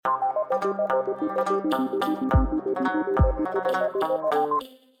Resents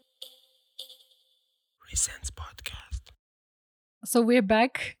Podcast. So we're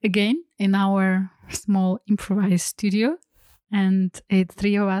back again in our small improvised studio, and it's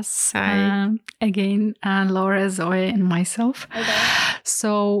three of us. Hi. Again, Laura, Zoe, and myself. Okay.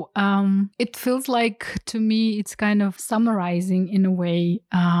 So it feels like, to me, it's kind of summarizing in a way,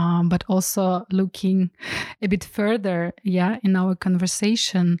 but also looking a bit further, in our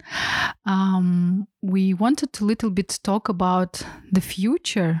conversation. We wanted to little bit talk about the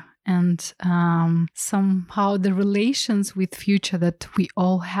future and somehow the relations with future that we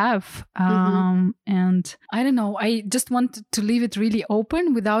all have. And I don't know, I just wanted to leave it really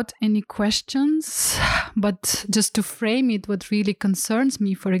open without any questions, but just to frame it, what really concerns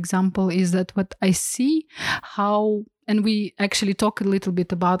me, for example, is that what I see, and we actually talk a little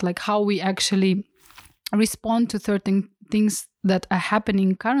bit about like how we actually respond to certain things that are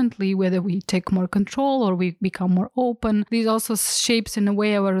happening currently, whether we take more control or we become more open. This also shapes in a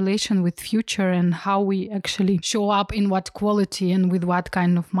way our relation with future and how we actually show up in what quality and with what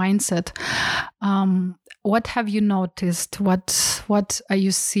kind of mindset. What have you noticed? What are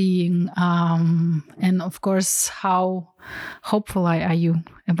you seeing? And of course, how hopeful are you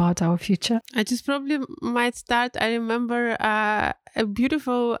about our future? I just probably might start. I remember a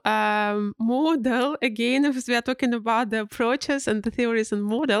beautiful model, again, if we are talking about the approaches and the theories and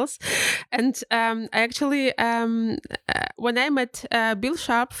models. And I actually, when I met Bill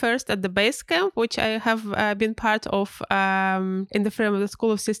Sharp first at the Basecamp, which I have been part of in the frame of the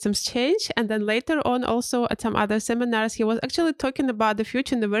School of Systems Change, and then later on also at some other seminars, he was actually talking about the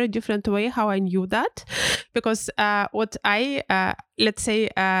future in a very different way, how I knew that. Because what I, let's say,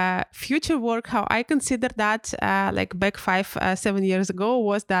 future work, how I consider that like back 5-7 years ago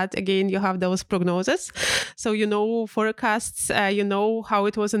was that, again, you have those prognoses. So you know forecasts, you know how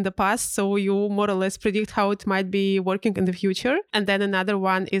it was in the past. So you more or less predict how it might be working in the future. And then another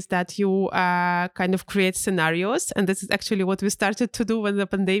one is that you kind of create scenarios. And this is actually what we started to do when the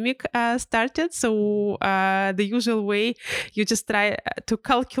pandemic started. So the usual way, you just try to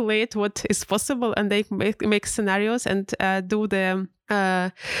calculate what is possible and they make scenarios and do the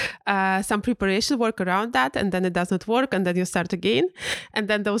some preparation work around that, and then it doesn't work, and then you start again. And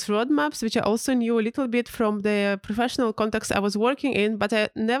then those roadmaps, which I also knew a little bit from the professional context I was working in, but I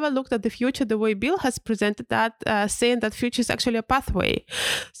never looked at the future the way Bill has presented that, saying that future is actually a pathway.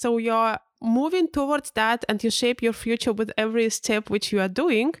 So you're moving towards that and you shape your future with every step which you are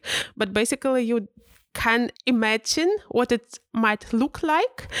doing, but basically you can imagine what it might look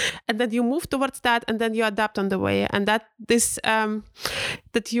like, and then you move towards that, and then you adapt on the way. And that this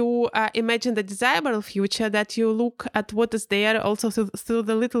that you imagine the desirable future, that you look at what is there also through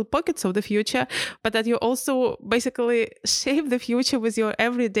the little pockets of the future, but that you also basically shape the future with your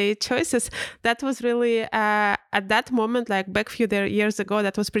everyday choices. That was really at that moment, like back few years ago,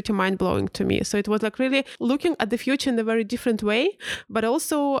 that was pretty mind-blowing to me. So it was like really looking at the future in a very different way, but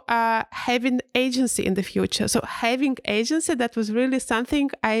also having agency in the future. So having agency, that was really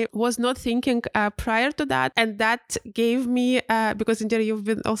something I was not thinking prior to that. And that gave me, because Indira, you've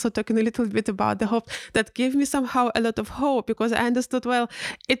been also talking a little bit about the hope, that gave me somehow a lot of hope, because I understood, well,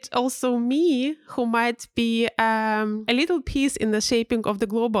 it's also me who might be a little piece in the shaping of the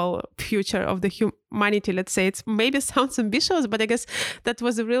global future of the humanity, let's say. It maybe sounds ambitious, but I guess that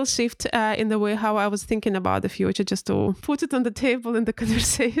was a real shift in the way how I was thinking about the future, just to put it on the table in the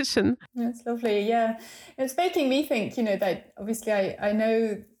conversation. That's lovely. Yeah, it's making me think, that obviously I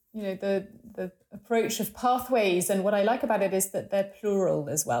know, the approach of pathways, and what I like about it is that they're plural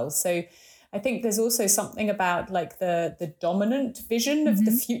as well. So I think there's also something about like the dominant vision of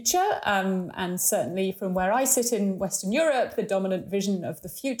the future. And certainly from where I sit in Western Europe, the dominant vision of the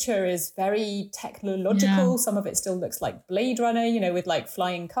future is very technological. Yeah. Some of it still looks like Blade Runner, with like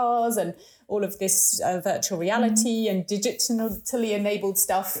flying cars and all of this virtual reality and digitally enabled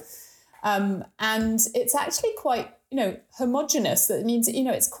stuff. And it's actually quite, homogenous. That means,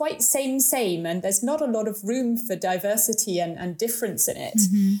 it's quite same, and there's not a lot of room for diversity and difference in it.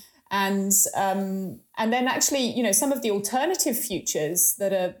 And then actually, some of the alternative futures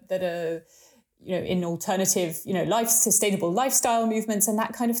that are in alternative, sustainable lifestyle movements and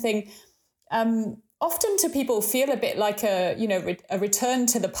that kind of thing, often to people feel a bit like a return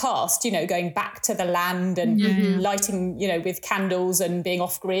to the past, going back to the land and lighting, with candles and being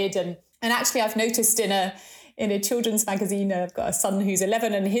off grid. And actually I've noticed in in a children's magazine. I've got a son who's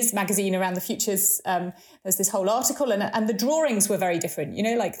 11, and his magazine around the futures, there's this whole article, and the drawings were very different. You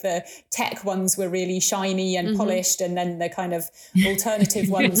know, like the tech ones were really shiny and polished, and then the kind of alternative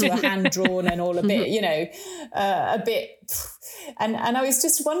ones were hand drawn and all a bit, you know, a bit. And I was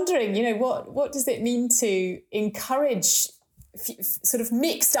just wondering, you know, what does it mean to encourage sort of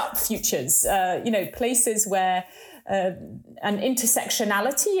mixed up futures, you know, places where and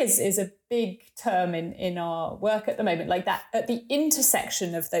intersectionality is a big term in our work at the moment, like that at the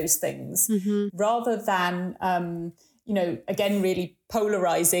intersection of those things, rather than, you know, again, really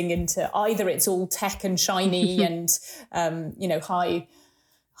polarizing into either it's all tech and shiny and, you know,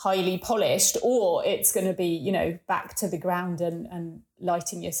 highly polished, or it's going to be, you know, back to the ground and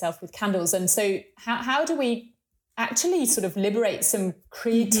lighting yourself with candles. And so how do we actually sort of liberate some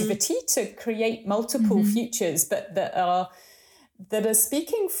creativity to create multiple futures, but that are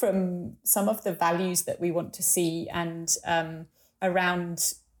speaking from some of the values that we want to see, and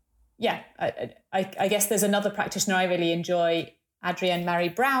around, I guess there's another practitioner I really enjoy, Adrienne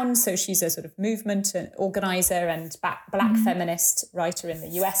Maree Brown. So she's a sort of movement and organizer and black feminist writer in the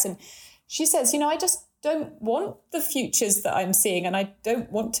US. And she says, you know, I just don't want the futures that I'm seeing, and I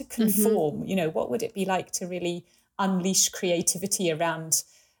don't want to conform. You know, what would it be like to really unleash creativity around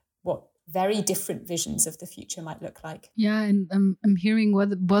what very different visions of the future might look like? Yeah, and I'm hearing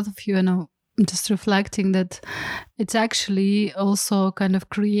what both of you, and I'm just reflecting that it's actually also kind of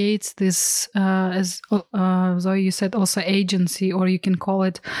creates this, as Zoe, you said, also agency, or you can call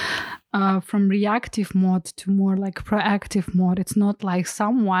it from reactive mode to more like proactive mode. It's not like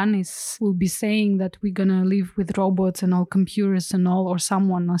someone will be saying that we're gonna live with robots and all computers and all, or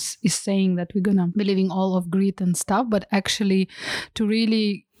someone is saying that we're gonna be living all of grid and stuff, but actually to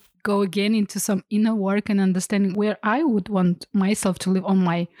really go again into some inner work and understanding where I would want myself to live, on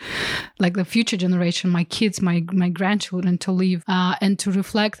my, like the future generation, my kids, my grandchildren to live, and to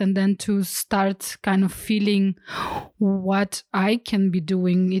reflect, and then to start kind of feeling what I can be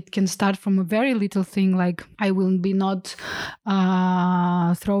doing. It can start from a very little thing, like I will be not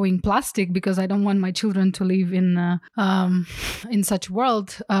throwing plastic because I don't want my children to live in such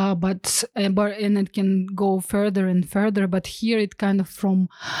world, but and it can go further and further. But here it kind of from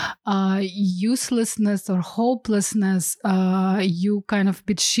uselessness or hopelessness, you kind of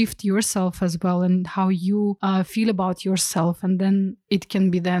bit shift yourself as well, and how you feel about yourself, and then it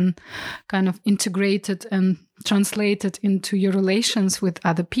can be then kind of integrated and translated into your relations with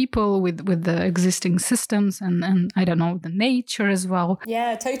other people, with the existing systems, and I don't know, the nature as well.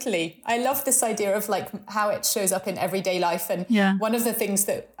 Yeah, totally. I love this idea of like how it shows up in everyday life. And one of the things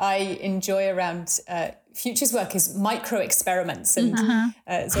that I enjoy around futures work is micro experiments. And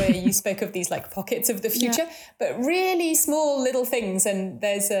Zoe, you spoke of these like pockets of the future, but really small little things. And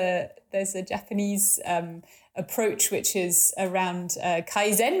there's a Japanese approach which is around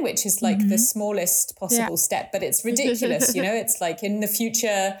Kaizen, which is like the smallest possible step, but it's ridiculous. You know, it's like in the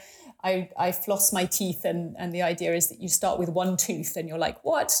future I floss my teeth, and the idea is that you start with one tooth and you're like,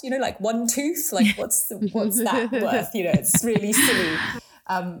 what? You know, like one tooth? Like what's that worth? You know, it's really silly.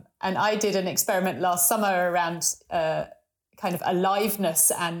 And I did an experiment last summer around kind of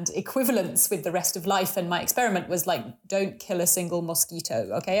aliveness and equivalence with the rest of life. And my experiment was like, don't kill a single mosquito,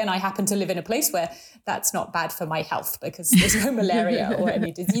 okay? And I happen to live in a place where that's not bad for my health because there's no malaria or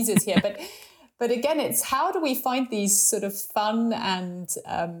any diseases here. But again, it's how do we find these sort of fun and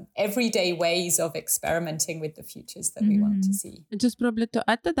everyday ways of experimenting with the futures that we want to see. Just probably to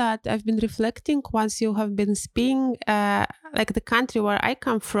add to that, I've been reflecting once you have been speaking, like the country where I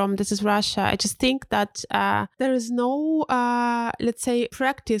come from, this is Russia. I just think that there is no, let's say,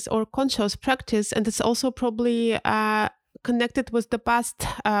 practice or conscious practice. And it's also probably connected with the past,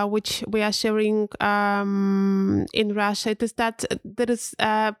 which we are sharing in Russia. It is that there is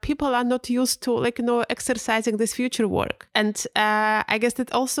people are not used to, like, you know, exercising this future work, and I guess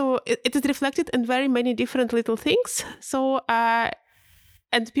that also it is reflected in very many different little things. So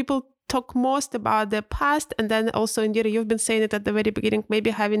and people talk most about the past, and then also, Indira, you've been saying it at the very beginning, maybe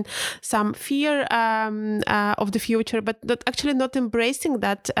having some fear of the future, but not embracing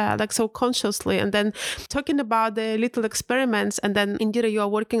that like so consciously, and then talking about the little experiments. And then, Indira, you are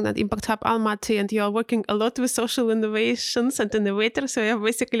working at Impact Hub Almaty, and you are working a lot with social innovations and innovators, so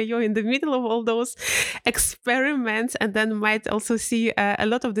you're in the middle of all those experiments, and then might also see a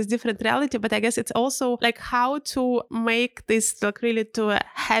lot of this different reality. But I guess it's also like how to make this like really to a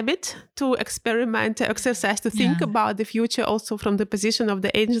habit, to experiment, to exercise, to think about the future also from the position of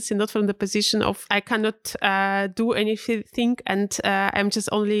the agency, not from the position of I cannot do anything and I'm just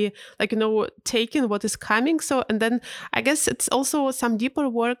only taking what is coming. So, and then I guess it's also some deeper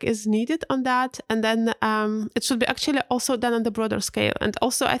work is needed on that. And then it should be actually also done on the broader scale. And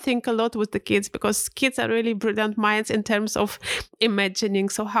also I think a lot with the kids, because kids are really brilliant minds in terms of imagining.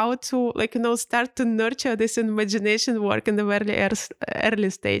 So how to start to nurture this imagination work in the very early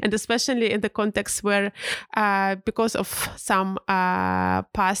stage, and especially in the context where because of some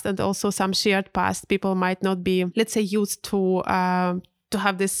past and also some shared past, people might not be, let's say, used to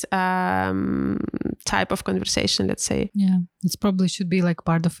have this type of conversation, let's say. Yeah, it probably should be like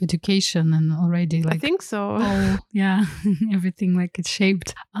part of education and already like... I think so. Oh, yeah, everything like it's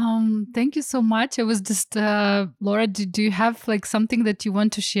shaped. Thank you so much. I was just, Laura, do you have like something that you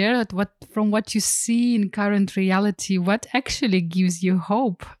want to share from what you see in current reality, what actually gives you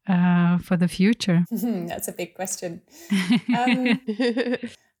hope for the future? That's a big question.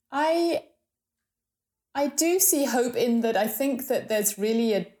 I do see hope in that. I think that there's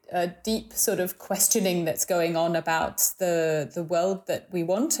really a deep sort of questioning that's going on about the world that we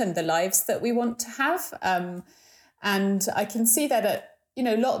want and the lives that we want to have. And I can see that at,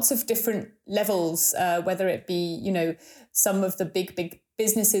 lots of different levels, whether it be, some of the big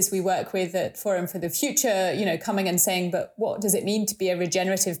businesses we work with at Forum for the Future, coming and saying, but what does it mean to be a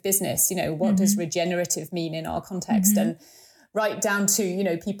regenerative business? What does regenerative mean in our context? And right down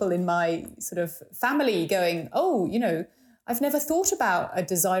to, people in my sort of family going, oh, I've never thought about a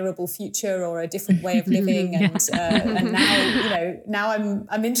desirable future or a different way of living. And now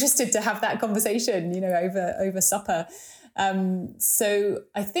I'm interested to have that conversation, over supper. So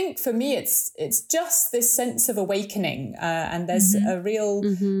I think for me, it's just this sense of awakening, and there's a real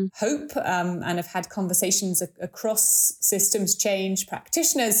hope. And I've had conversations across systems change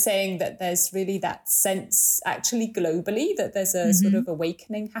practitioners saying that there's really that sense actually globally that there's a sort of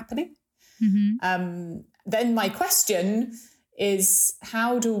awakening happening. Then my question is,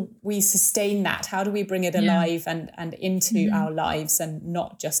 how do we sustain that? How do we bring it alive and into our lives, and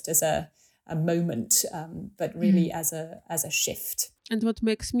not just as a moment, but really as a shift? And what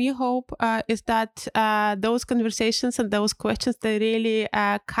makes me hope is that those conversations and those questions, they really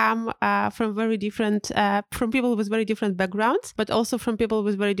come from very different, from people with very different backgrounds, but also from people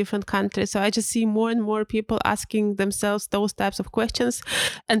with very different countries. So I just see more and more people asking themselves those types of questions.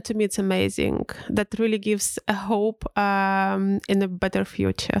 And to me, it's amazing. That really gives a hope in a better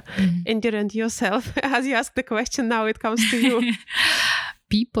future. Indira, and yourself, as you ask the question, now it comes to you.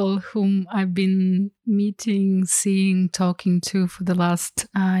 People whom I've been meeting, seeing, talking to for the last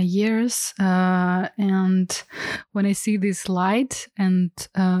years. And when I see this light and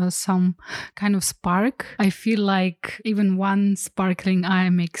some kind of spark, I feel like even one sparkling eye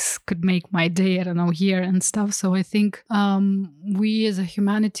could make my day, I don't know, here and stuff. So I think we as a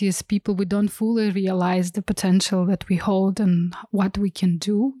humanity, as people, we don't fully realize the potential that we hold and what we can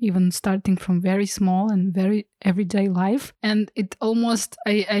do, even starting from very small and very everyday life. And it almost,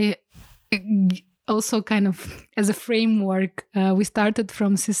 I also kind of as a framework, we started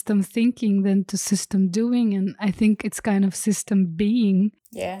from system thinking, then to system doing, and I think it's kind of system being.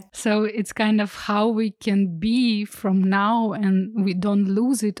 Yeah. So it's kind of how we can be from now, and we don't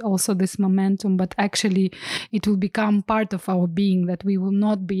lose it, also this momentum, but actually it will become part of our being, that we will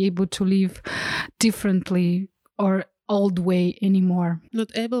not be able to live differently or old way anymore. Not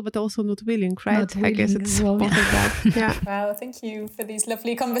able, but also not willing, right? Not willing, I guess it's well, both of that. Yeah. Wow, thank you for these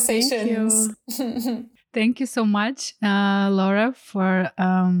lovely conversations. Thank you. Thank you so much, Laura, for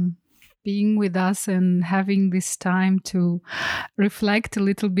being with us and having this time to reflect a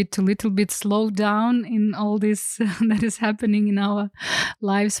little bit, slow down in all this that is happening in our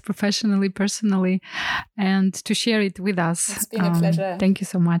lives, professionally, personally, and to share it with us. It's been a pleasure. Thank you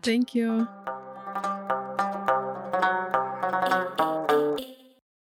so much. Thank you.